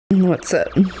What's up?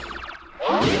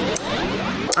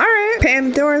 Alright,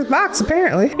 Pandora's box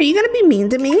apparently. Are you gonna be mean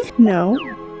to me? No.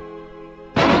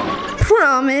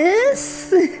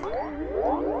 Promise?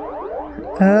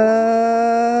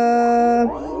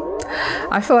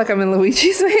 I feel like I'm in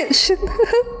Luigi's mansion.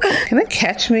 Can it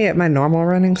catch me at my normal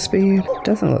running speed?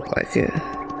 Doesn't look like it.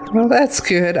 Well, that's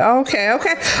good. Okay,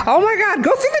 okay. Oh my god,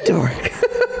 go through the door.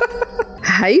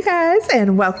 Hi you guys,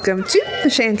 and welcome to the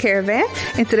ShanCaravan.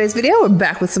 In today's video, we're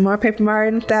back with some more Paper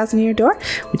Mario and 1000-Year Door.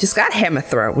 We just got Hammer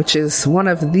Throw, which is one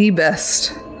of the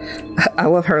best. I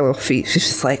love her little feet. She's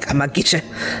just like, I'm gonna get you.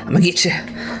 I'm gonna get you.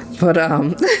 But,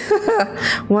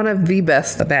 one of the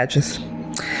best badges.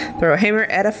 Throw a hammer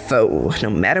at a foe, no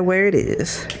matter where it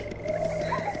is.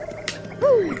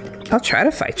 I'll try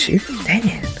to fight you. Dang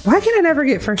it. Why can I never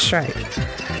get first strike?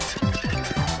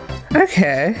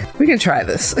 Okay, we can try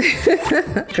this.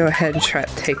 Go ahead and try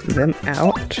to take them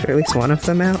out, or at least one of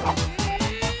them out.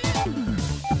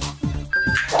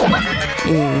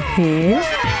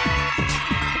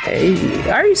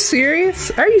 Hey, are you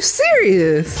serious? Are you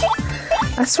serious?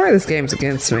 I swear this game's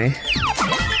against me.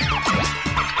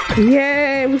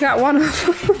 Yay, we got one of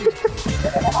them.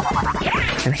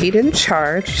 And he didn't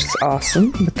charge, which is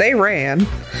awesome, but they ran.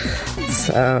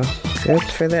 So, good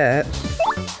for that.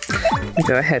 We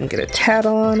go ahead and get a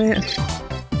tattle on it.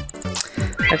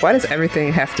 Like, why does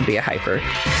everything have to be a hyper?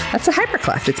 That's a hyper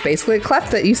clef. It's basically a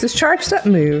clef that uses charged up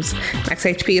moves. Max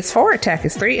HP is 4, attack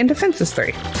is 3, and defense is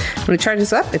 3. When it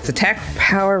charges up, its attack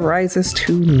power rises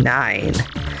to 9.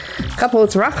 Couple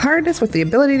its rock hardness with the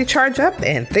ability to charge up,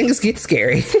 and things get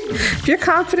scary. If you're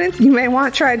confident, you may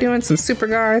want to try doing some super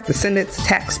guards to send its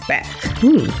attacks back.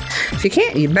 If you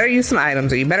can't, you better use some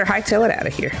items, or you better hightail it out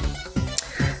of here.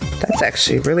 That's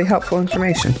actually really helpful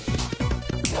information.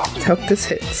 Let's hope this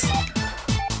hits.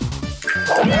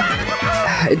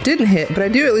 It didn't hit, but I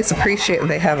do at least appreciate that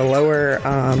they have a lower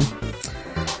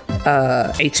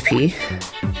HP.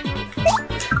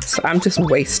 So I'm just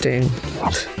wasting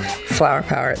flower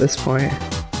power at this point.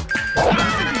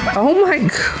 Oh my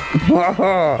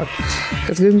god!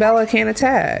 Because Goombella can't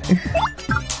attack.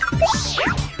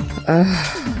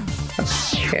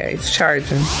 Okay, he's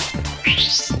charging.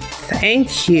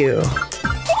 Thank you.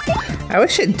 I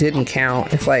wish it didn't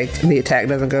count if, like, the attack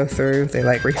doesn't go through. They,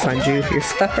 like, refund you your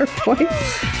flower points.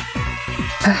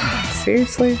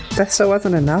 Seriously? That still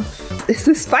wasn't enough? Is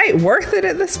this fight worth it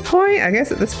at this point? I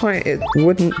guess at this point it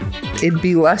wouldn't. It'd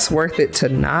be less worth it to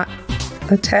not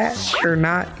attack or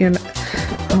not, you know.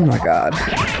 Oh my god.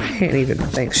 I can't even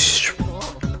think.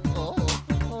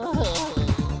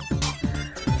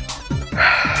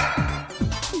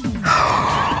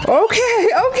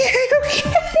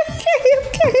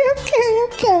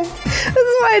 Okay. This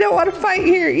is why I don't want to fight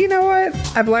here. You know what?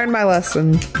 I've learned my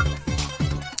lesson.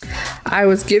 I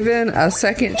was given a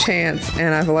second chance,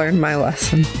 and I've learned my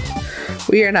lesson.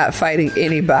 We are not fighting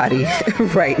anybody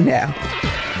right now,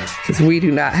 because we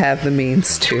do not have the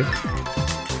means to.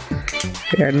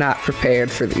 We are not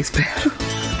prepared for these battles.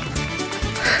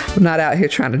 I'm not out here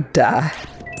trying to die.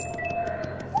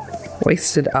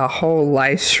 Wasted a whole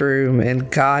life shroom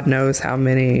and God knows how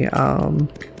many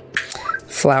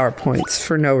flower points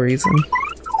for no reason.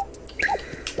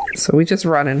 So we just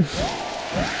running.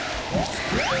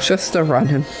 Just a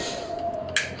running.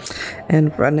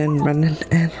 And running.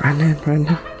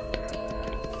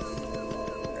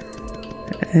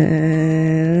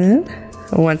 And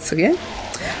once again,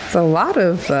 there's a lot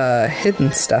of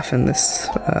hidden stuff in this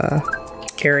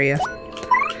area.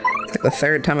 It's like the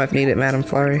third time I've needed Madame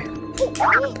Flurry.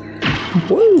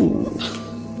 Woo!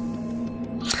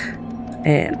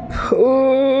 And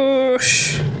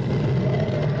push!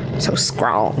 So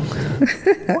strong.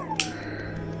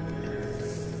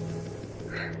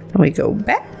 We go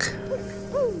back.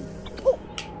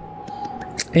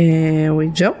 And we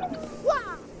jump.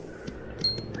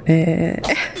 And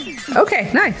okay,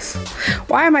 nice.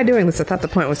 Why am I doing this? I thought the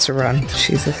point was to run.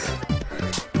 Jesus.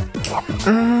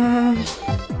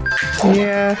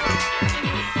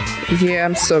 Yeah,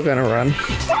 I'm still gonna run.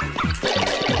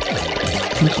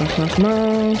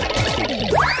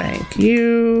 Thank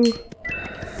you.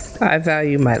 I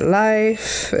value my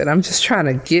life, and I'm just trying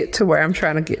to get to where I'm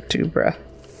trying to get to, bruh.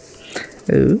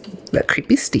 Ooh, that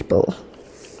creepy steeple.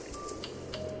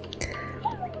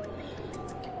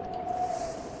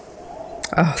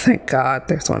 Oh, thank God,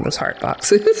 there's one of those heart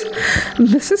boxes.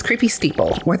 This is Creepy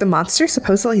Steeple, where the monster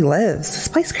supposedly lives. This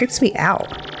place creeps me out.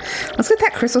 Let's get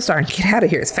that crystal star and get out of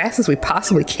here as fast as we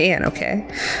possibly can, okay?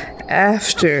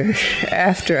 After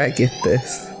I get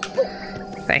this.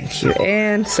 Thank you,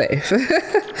 and safe.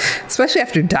 Especially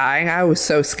after dying, I was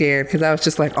so scared because I was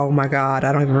just like, oh my God,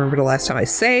 I don't even remember the last time I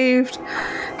saved.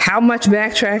 How much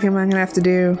backtracking am I gonna have to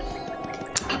do?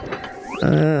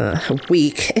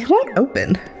 Weak. It won't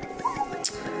open.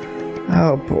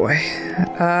 Oh boy.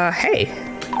 Hey.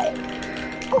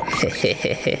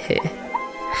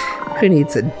 Who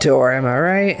needs a door, am I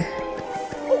right?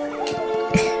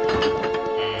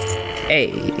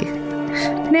 Hey.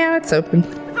 Now it's open.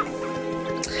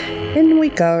 In we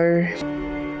go.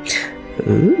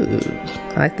 Ooh,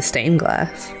 I like the stained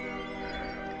glass.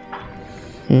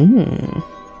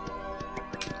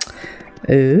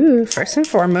 Ooh, first and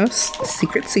foremost,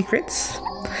 secrets.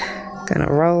 Gonna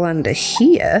roll under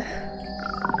here.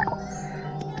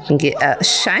 And get a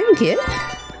shine kit,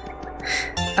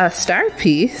 a star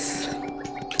piece,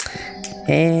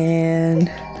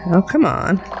 and oh come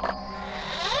on,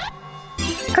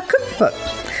 a cookbook.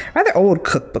 Rather old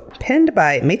cookbook, penned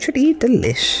by Maitre D'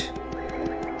 Delish.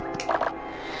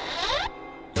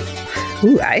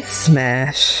 Ooh, Ice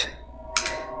Smash.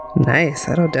 Nice,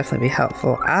 that'll definitely be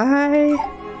helpful. I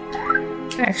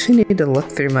actually need to look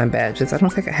through my badges. I don't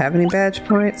think I have any badge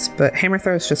points, but Hammer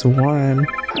Throw is just one.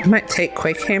 I might take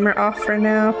Quake Hammer off for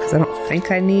now, because I don't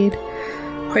think I need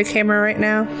Quake Hammer right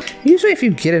now. Usually if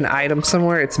you get an item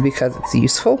somewhere, it's because it's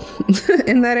useful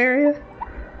in that area.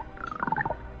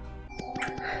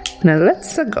 Now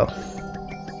let's go.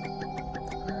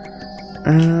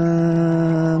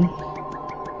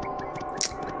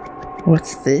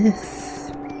 What's this?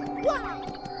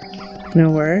 No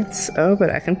words. Oh, but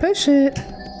I can push it.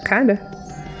 Kinda.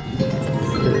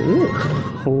 Ooh.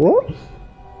 Whoa.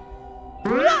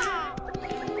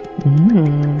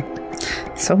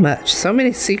 So much. So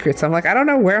many secrets. I'm like, I don't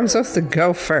know where I'm supposed to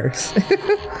go first.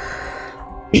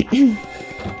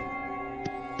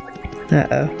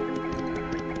 Uh-oh.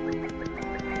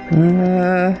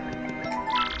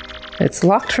 It's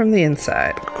locked from the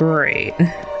inside. Great.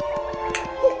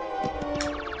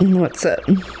 What's up?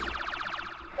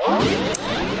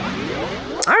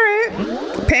 Alright.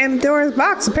 Pandora's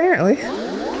box, apparently.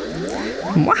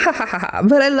 Mwahaha.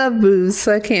 But I love booze,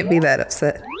 so I can't be that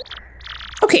upset.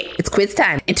 Okay, it's quiz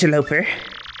time, interloper.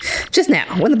 Just now,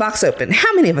 when the box opened,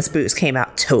 how many of us booze came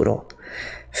out total?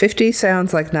 50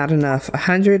 sounds like not enough.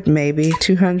 100, maybe.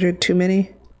 200, too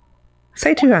many?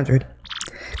 Say 200.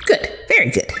 Good.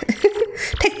 Very good.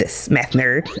 Take this, math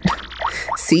nerd.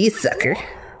 See you, sucker.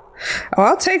 Oh,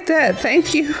 I'll take that.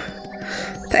 Thank you.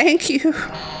 Thank you.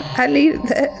 I needed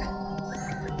that.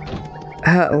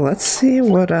 Let's see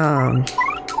what,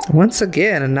 once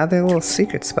again, another little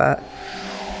secret spot.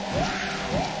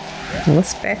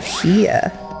 What's back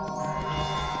here?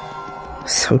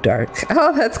 So dark.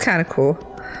 Oh, that's kind of cool.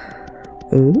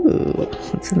 Ooh,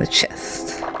 what's in the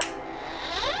chest?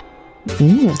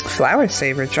 Flower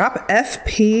saver. Drop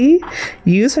FP.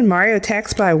 Use when Mario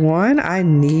attacks by 1. I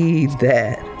need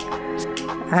that.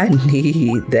 I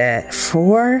need that.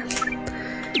 4.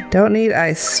 Don't need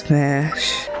Ice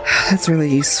Smash. That's really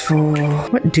useful.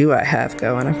 What do I have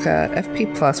going? I've got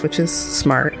FP Plus, which is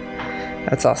smart.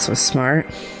 That's also smart.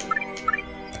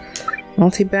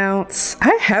 Multi-bounce.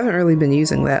 I haven't really been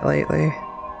using that lately.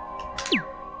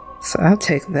 So I'll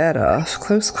take that off.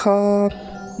 Close call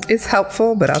is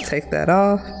helpful, but I'll take that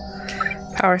off.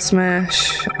 Power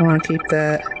Smash. I want to keep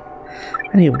that.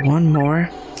 I need one more.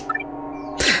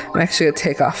 I'm actually going to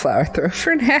take off Flower Throw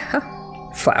for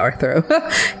now. Flower Throw.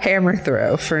 Hammer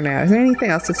Throw for now. Is there anything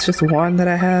else? It's just one that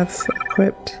I have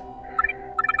equipped.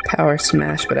 Power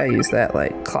Smash, but I use that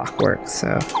like clockwork,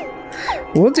 so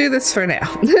we'll do this for now.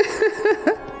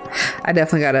 I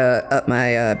definitely gotta up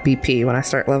my BP when I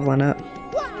start leveling up.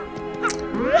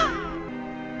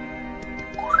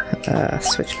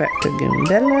 Switch back to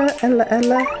Goombella.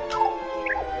 Ella.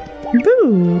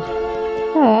 Boo!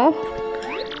 Aw.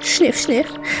 Sniff, sniff.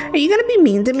 Are you gonna be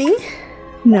mean to me?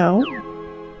 No.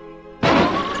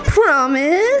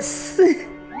 Promise?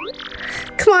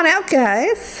 Come on out,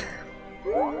 guys.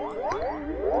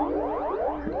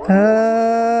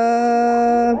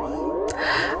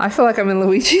 I feel like I'm in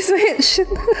Luigi's mansion.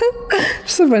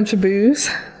 Just a bunch of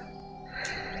booze.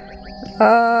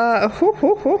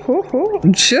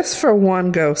 Just for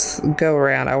one go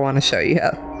around, I want to show you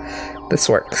how this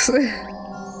works.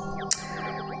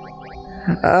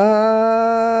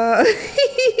 I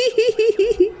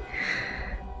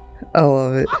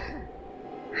love it.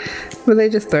 But they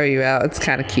just throw you out. It's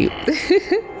kind of cute.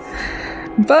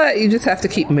 But you just have to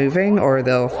keep moving or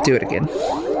they'll do it again.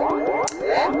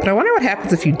 But I wonder what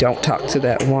happens if you don't talk to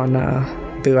that one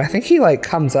boo. I think he like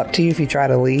comes up to you if you try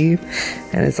to leave.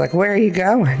 And it's like, where are you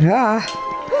going?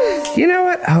 You know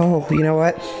what? Oh, you know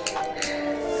what?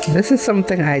 This is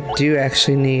something I do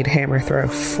actually need Hammer Throw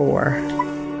for.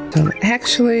 So I'm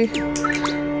actually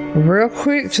Real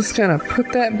quick, just gonna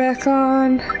put that back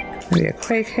on. Maybe a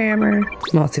Quake Hammer.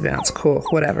 Multi-bounce, cool,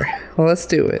 whatever. Well, let's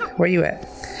do it. Where you at?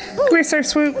 Come here, Sir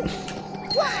Swoop.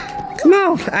 Come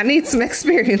on, I need some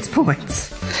experience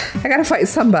points. I gotta fight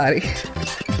somebody.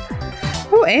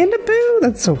 Oh, and a Boo?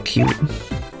 That's so cute.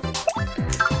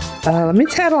 Let me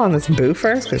tattle on this Boo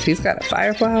first, because he's got a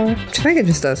fire flower. I think it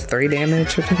just does 3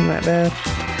 damage, which isn't that bad.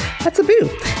 That's a Boo.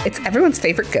 It's everyone's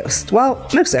favorite ghost. Well,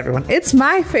 most everyone. It's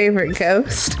my favorite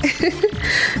ghost.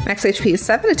 Max HP is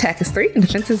 7, attack is 3, and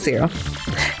defense is 0.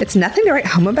 It's nothing to write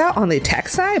home about on the attack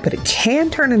side, but it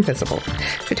can turn invisible.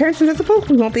 If it turns invisible,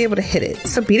 we won't be able to hit it,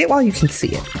 so beat it while you can see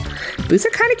it. Boos are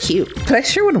kind of cute, but I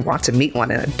sure wouldn't want to meet one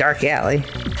in a dark alley.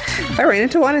 If I ran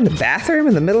into one in the bathroom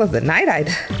in the middle of the night,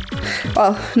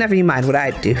 well, never you mind what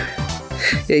I'd do.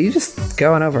 Yeah, you just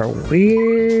going over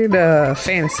weird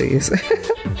fantasies.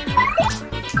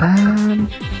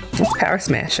 Let's power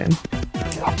smashing.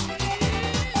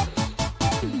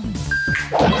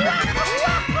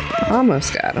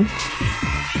 Almost got him.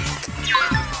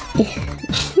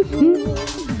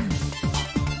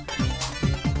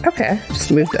 Okay,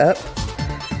 just moved up.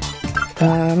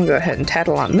 I'm gonna go ahead and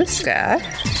tattle on this guy.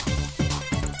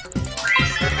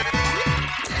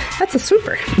 That's a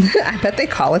swooper. I bet they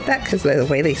call it that because of the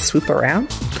way they swoop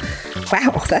around.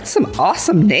 Wow, that's some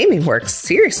awesome naming work.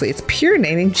 Seriously, it's pure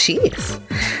naming genius.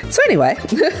 So anyway,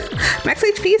 max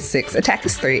HP is 6, attack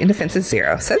is 3, and defense is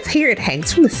 0. Says here it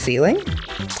hangs from the ceiling.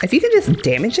 If you can just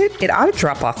damage it, it ought to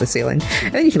drop off the ceiling,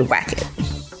 and then you can whack it.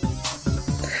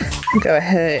 Go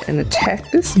ahead and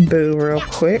attack this Boo real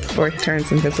quick before he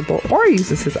turns invisible or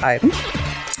uses his item.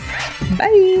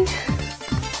 Bye!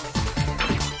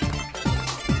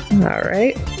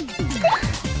 Alright.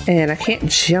 And I can't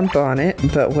jump on it,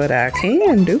 but what I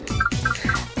can do,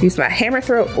 use my hammer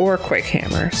throw or Quake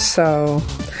Hammer. So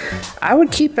I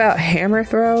would keep out hammer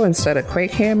throw instead of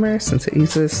Quake Hammer since it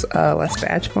uses less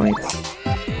badge points.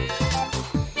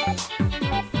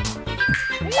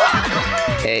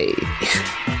 Hey.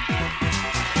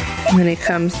 And then he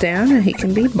comes down and he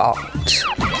can be bought.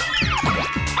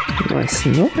 Nice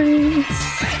noise.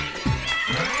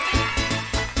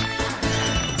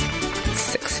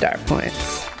 6 star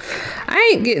points.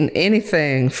 I ain't getting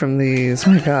anything from these.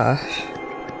 Oh my gosh.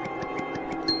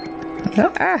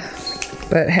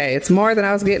 But hey, it's more than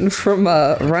I was getting from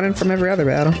running from every other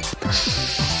battle.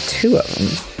 2 of them.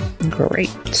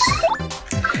 Great.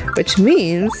 Which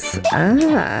means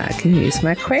I can use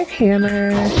my Quake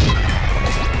Hammer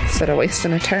instead of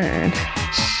wasting a turn.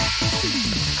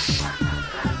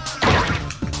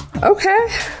 Okay.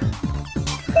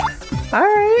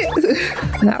 Alright.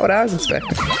 Not what I was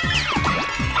expecting.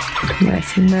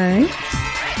 Nice, nice.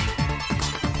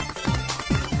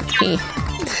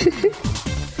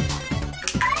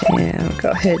 And I'll go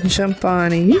ahead and jump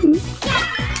on you.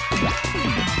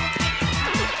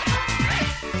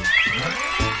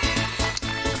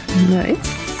 Nice.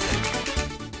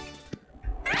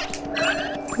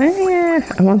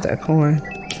 I want that coin.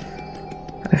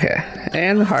 Okay,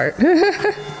 and the heart.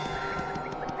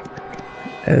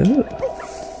 Oh,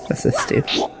 what's this do?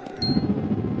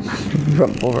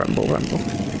 Rumble, rumble, rumble.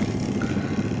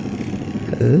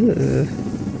 Ooh.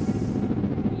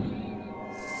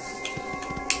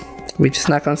 We just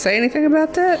not gonna say anything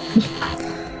about that?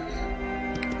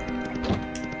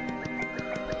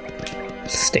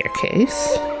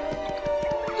 Staircase.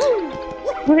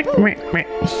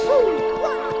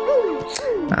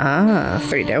 Ah,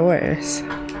 3 doors.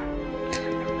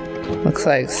 Looks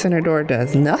like center door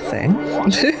does nothing.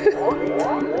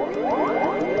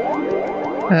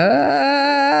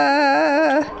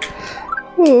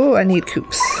 Ooh, I need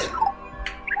coops.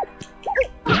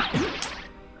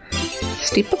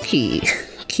 Steeple key.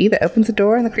 Key that opens the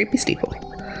door in the creepy steeple.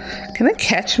 Can they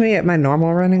catch me at my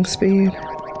normal running speed?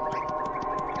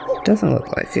 Doesn't look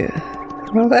like it.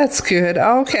 Well, that's good.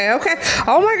 Okay, okay.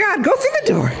 Oh my god, go through the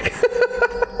door!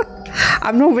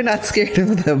 I'm normally not scared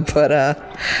of them, but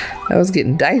that was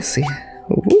getting dicey.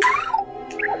 Ooh.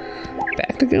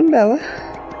 Back to Goombella.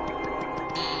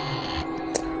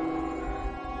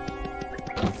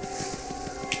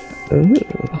 Ooh.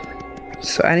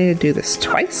 So I need to do this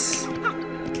twice.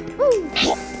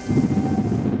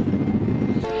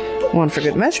 One for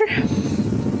good measure.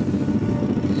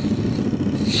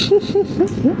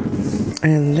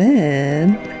 And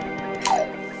then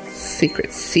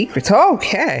secrets.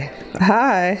 Okay.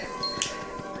 Hi.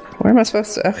 Where am I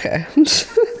supposed to? Okay.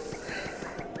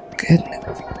 Good.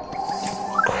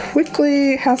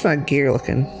 Quickly, how's my gear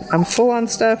looking? I'm full on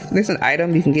stuff. There's an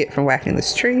item you can get from whacking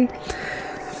this tree.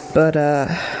 But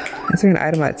is there an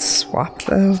item I'd swap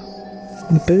though?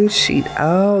 The boost sheet.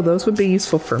 Oh, those would be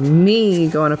useful for me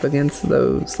going up against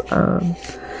those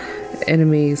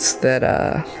enemies that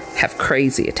have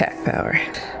crazy attack power.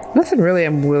 Nothing really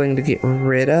I'm willing to get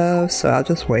rid of, so I'll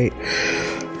just wait.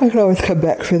 I can always come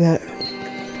back for that.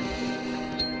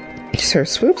 Sir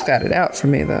Swoop's got it out for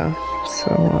me, though.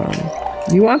 So,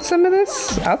 you want some of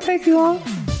this? I'll take you all.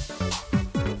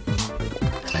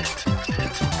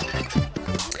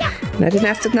 And I didn't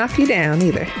have to knock you down,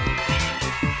 either.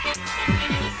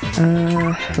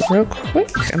 Real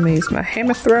quick, I'm gonna use my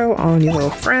hammer throw on your little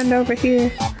friend over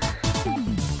here.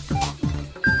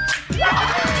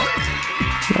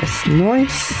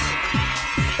 Nice.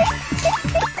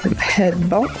 Head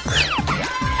bulk.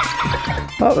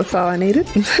 Oh, that's all I needed.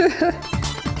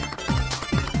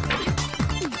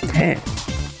 Damn.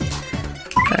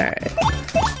 Alright.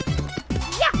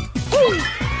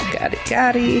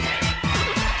 Got it.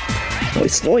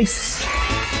 Nice.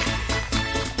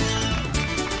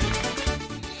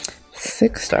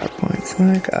 6 star points,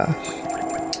 my god.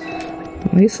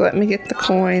 At least let me get the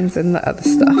coins and the other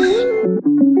stuff.